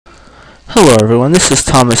Hello everyone, this is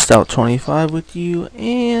Thomas Stout 25 with you,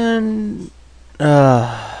 and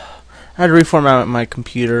I had to reformat my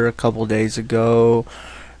computer a couple days ago,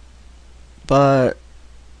 but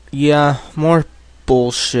yeah, more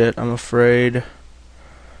bullshit, I'm afraid.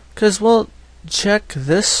 Cause, well, check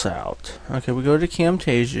this out. Okay, we go to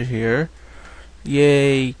Camtasia here.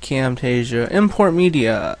 Yay, Camtasia. Import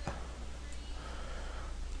media.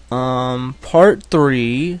 Part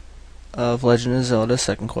 3 of Legend of Zelda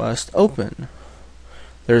Second Quest open.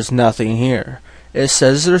 There's nothing here. It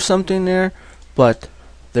says there's something there, but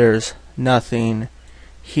there's nothing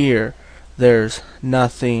here. There's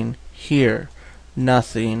nothing here.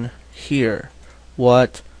 Nothing here.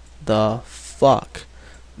 What the fuck?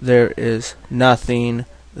 There is nothing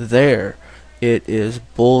there. It is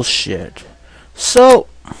bullshit. So,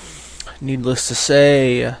 needless to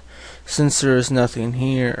say, since there is nothing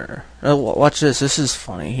here, watch this. This is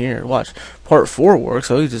funny. Here, watch. Part 4 works.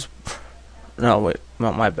 So he just. No, wait.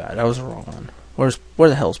 Not my bad. That was the wrong one. Where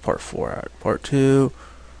the hell's part 4 at? Part 2.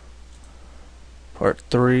 Part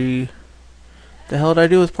 3. The hell did I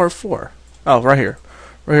do with part 4? Oh, right here.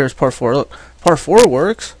 Right here is part 4. Look, part 4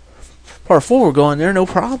 works. Part 4 will go in there, no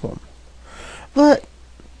problem. But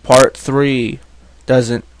part 3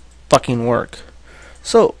 doesn't fucking work.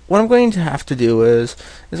 So, what I'm going to have to do is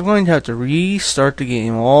I'm going to have to restart the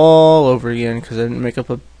game all over again because I didn't make up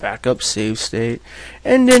a backup save state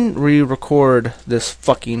and then re-record this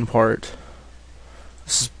fucking part.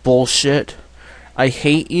 This is bullshit. I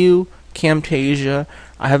hate you, Camtasia.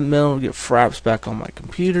 I haven't been able to get fraps back on my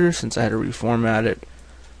computer since I had to reformat it.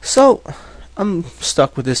 So, I'm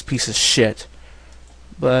stuck with this piece of shit.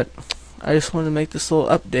 But I just wanted to make this little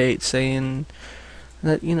update saying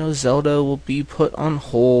that, you know, Zelda will be put on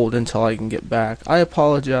hold until I can get back. I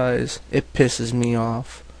apologize. It pisses me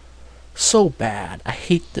off so bad. I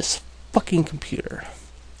hate this fucking computer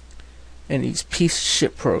and these piece of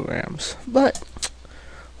shit programs. But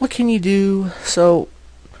what can you do? So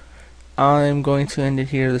I'm going to end it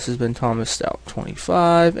here. This has been Thomas Stout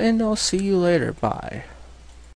 25, and I'll see you later. Bye.